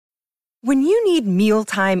When you need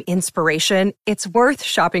mealtime inspiration, it's worth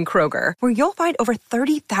shopping Kroger, where you'll find over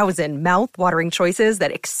 30,000 mouth-watering choices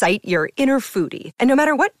that excite your inner foodie. And no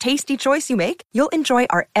matter what tasty choice you make, you'll enjoy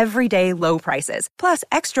our everyday low prices, plus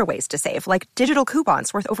extra ways to save, like digital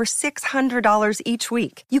coupons worth over $600 each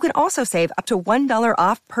week. You can also save up to $1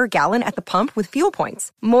 off per gallon at the pump with fuel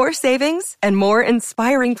points. More savings and more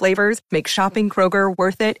inspiring flavors make shopping Kroger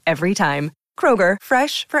worth it every time. Kroger,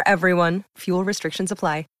 fresh for everyone. Fuel restrictions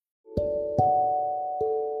apply.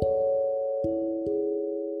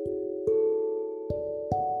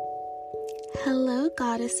 Hello,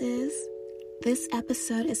 goddesses. This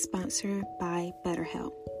episode is sponsored by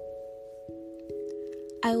BetterHelp.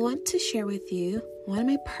 I want to share with you one of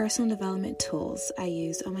my personal development tools I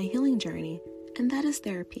use on my healing journey, and that is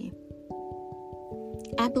therapy.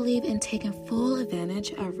 I believe in taking full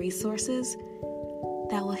advantage of resources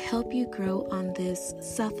that will help you grow on this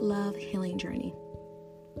self-love healing journey.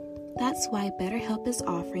 That's why BetterHelp is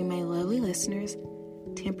offering my lovely listeners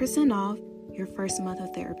 10% off your first month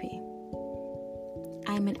of therapy.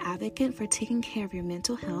 I'm an advocate for taking care of your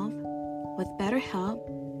mental health. With BetterHelp,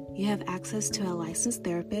 you have access to a licensed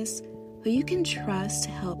therapist who you can trust to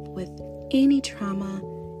help with any trauma,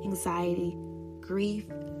 anxiety, grief,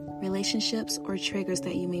 relationships, or triggers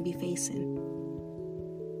that you may be facing.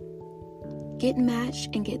 Get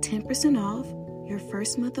matched and get 10% off your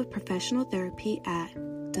first month of professional therapy at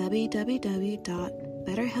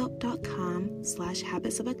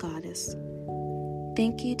www.betterhelp.com/habitsofagagoddess.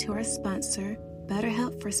 Thank you to our sponsor,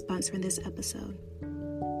 BetterHelp, for sponsoring this episode.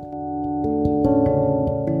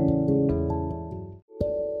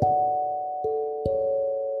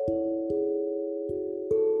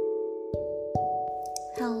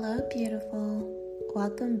 Hello, beautiful.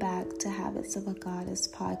 Welcome back to Habits of a Goddess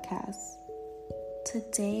podcast.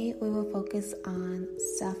 Today, we will focus on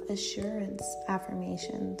self-assurance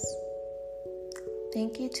affirmations.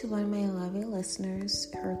 Thank you to one of my lovely listeners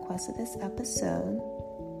who requested this episode.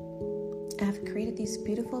 I've created these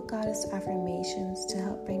beautiful goddess affirmations to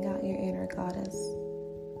help bring out your inner goddess.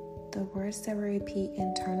 The words that we repeat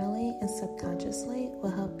internally and subconsciously will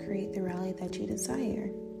help create the reality that you desire.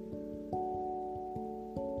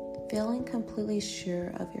 Feeling completely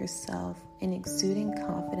sure of yourself and exuding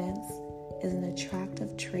confidence is an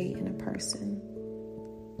attractive trait in a person.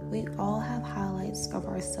 We all have highlights of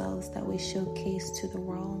ourselves that we showcase to the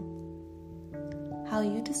world. How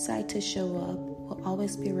you decide to show up will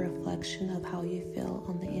always be a reflection of how you feel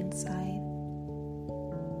on the inside.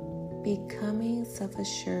 Becoming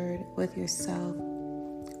self-assured with yourself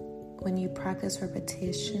when you practice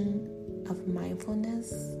repetition of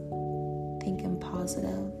mindfulness, thinking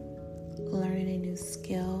positive, learning a new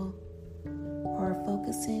skill, or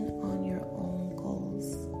focusing on your own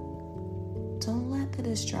goals. Don't let the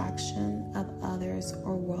distraction of others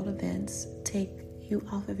or world events take you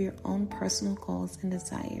off of your own personal goals and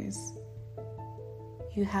desires.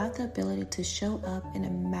 You have the ability to show up in a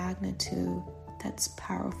magnitude that's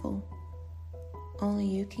powerful. Only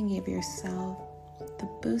you can give yourself the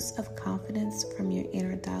boost of confidence from your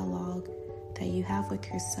inner dialogue that you have with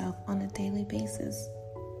yourself on a daily basis.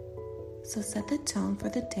 So set the tone for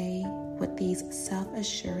the day with these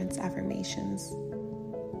self-assurance affirmations.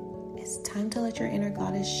 It's time to let your inner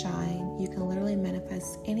goddess shine. You can literally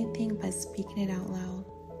manifest anything by speaking it out loud.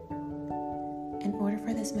 In order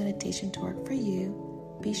for this meditation to work for you,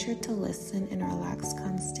 be sure to listen in a relaxed,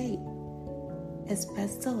 calm state. It's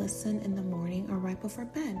best to listen in the morning or right before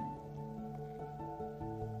bed.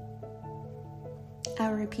 I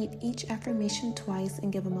will repeat each affirmation twice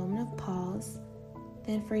and give a moment of pause.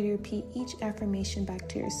 Then for you to repeat each affirmation back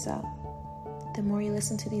to yourself. The more you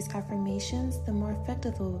listen to these affirmations, the more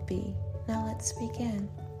effective it will be. Now let's begin.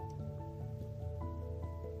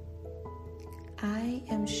 I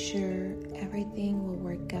am sure everything will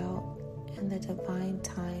work out in the divine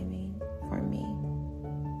timing for me.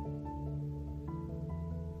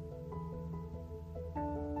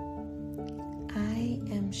 I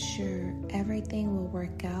am sure everything will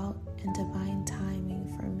work out in divine timing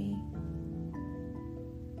for me.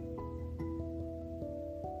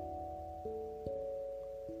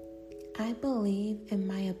 I believe in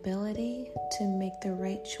my ability to make the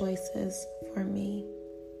right choices for me.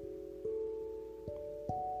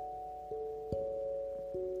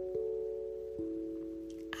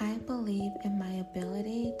 I believe in my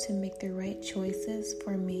ability to make the right choices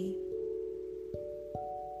for me.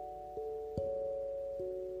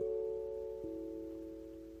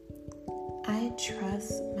 I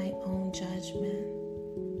trust my own judgment.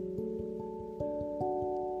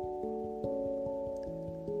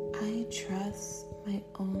 I trust my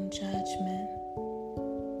own judgment.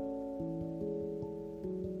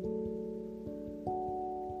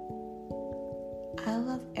 I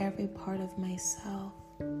love every part of myself.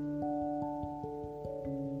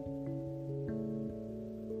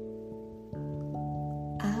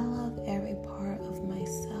 I love every part of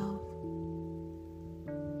myself.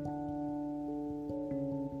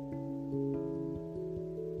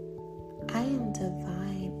 I am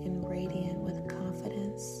divine and radiant with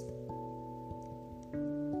confidence.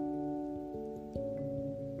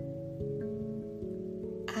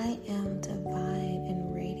 I am divine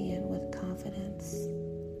and radiant with confidence.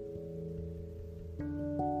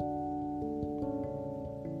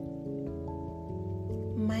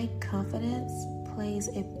 My confidence plays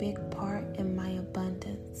a big part in my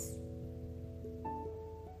abundance.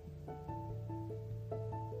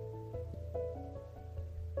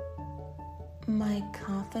 My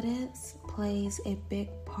confidence plays a big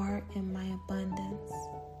part in my abundance.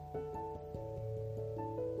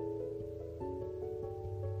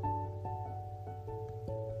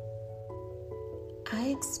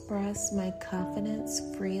 I express my confidence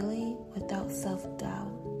freely without self-doubt.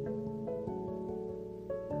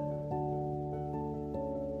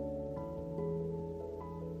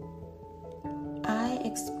 I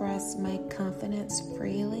express my confidence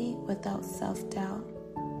freely without self-doubt.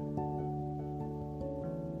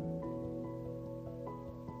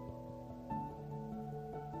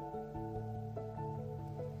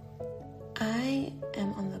 I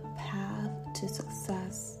am on the path to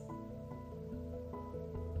success.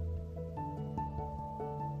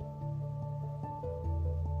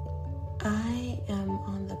 I am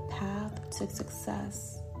on the path to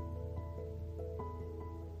success.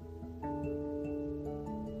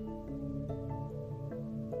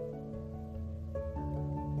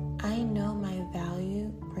 I know my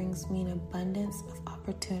value brings me an abundance of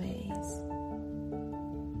opportunities.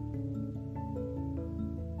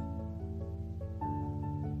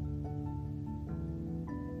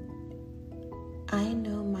 I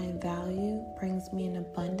know my value brings me an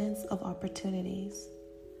abundance of opportunities.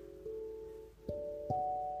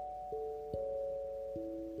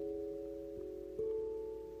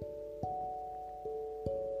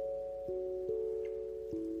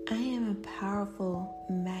 I am a powerful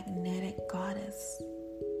magnetic goddess.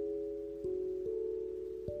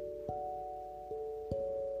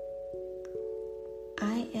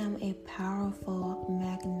 I am a powerful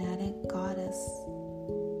magnetic goddess.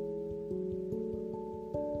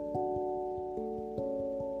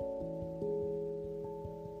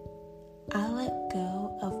 I let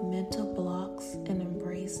go of mental blocks and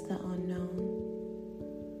embrace the unknown.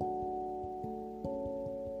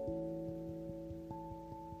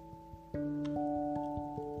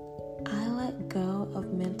 I let go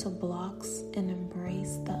of mental blocks and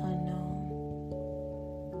embrace the unknown.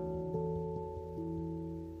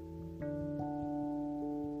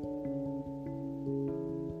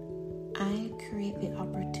 I create the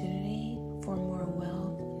opportunity for more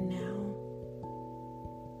wealth now.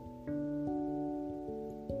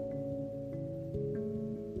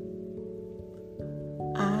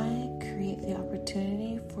 I create the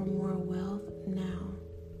opportunity for more wealth now.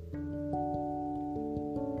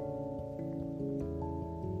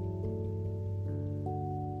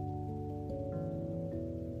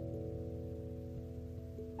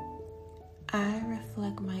 I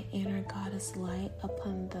reflect my inner goddess light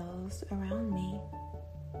upon those around me.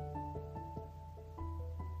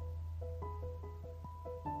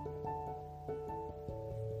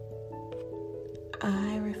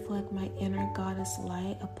 I reflect my inner goddess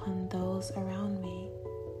light upon those around me.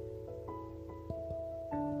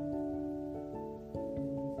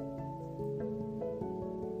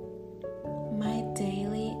 My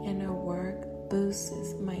daily inner work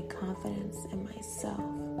boosts my confidence in myself.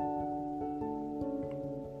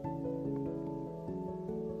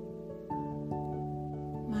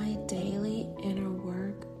 My daily inner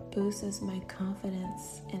work boosts my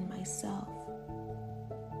confidence in myself.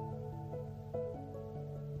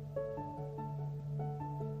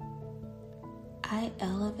 I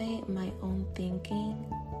elevate my own thinking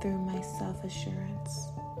through my self-assurance.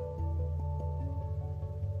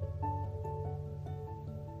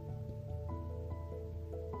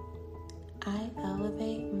 I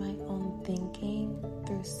elevate my own thinking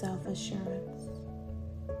through self-assurance.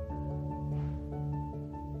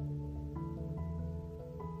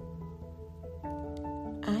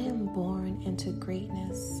 I am born into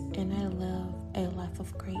greatness and I live a life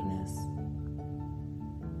of greatness.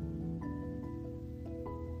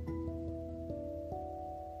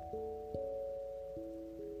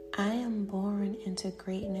 I am born into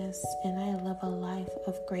greatness and I live a life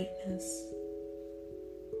of greatness.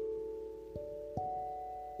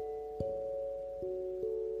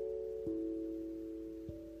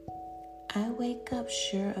 I wake up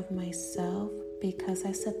sure of myself because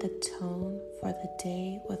I set the tone for the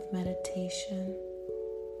day with meditation.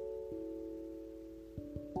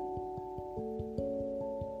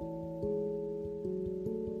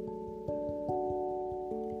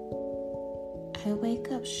 I wake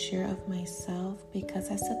up sure of myself because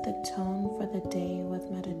I set the tone for the day with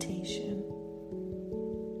meditation.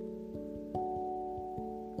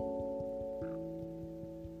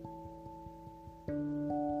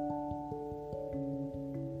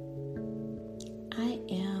 I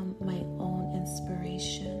am my own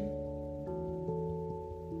inspiration.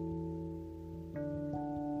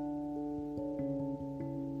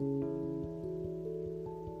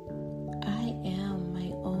 I am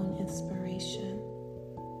my own inspiration.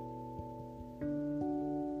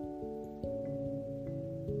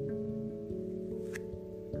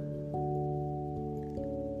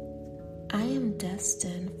 I am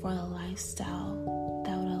destined for a lifestyle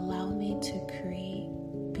that would allow me to create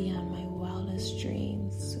beyond my wildest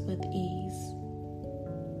dreams with ease.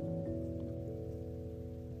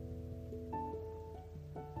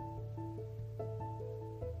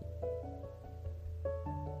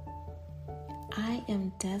 I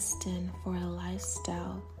am destined for a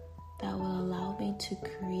lifestyle that will allow me to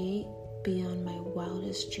create beyond my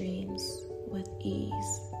wildest dreams with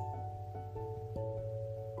ease.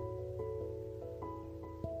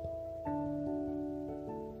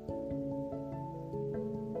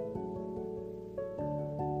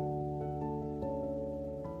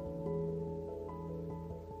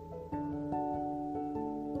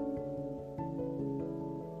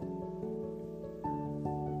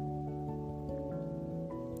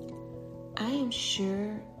 I am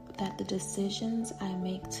sure that the decisions I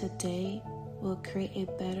make today will create a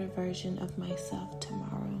better version of myself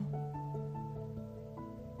tomorrow.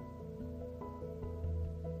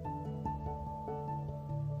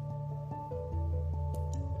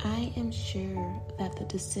 I am sure that the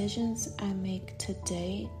decisions I make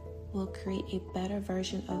today will create a better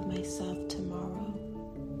version of myself tomorrow.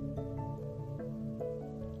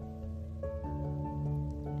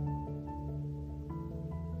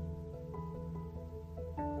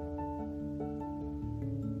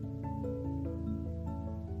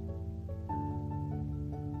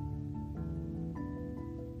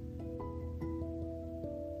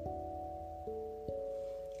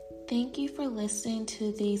 Thank you for listening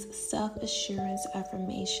to these self-assurance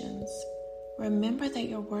affirmations. Remember that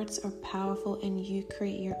your words are powerful and you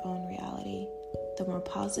create your own reality. The more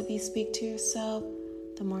positive you speak to yourself,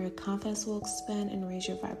 the more your confidence will expand and raise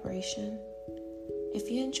your vibration. If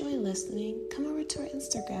you enjoy listening, come over to our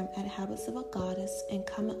Instagram at Habits of a Goddess and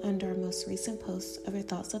comment under our most recent post of your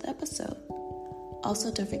thoughts of the episode. Also,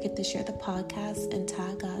 don't forget to share the podcast and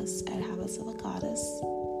tag us at Habits of a Goddess.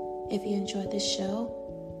 If you enjoyed this show,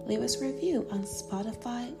 leave us a review on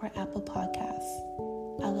Spotify or Apple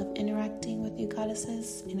Podcasts. I love interacting with you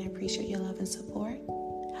goddesses, and I appreciate your love and support.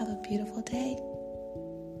 Have a beautiful day.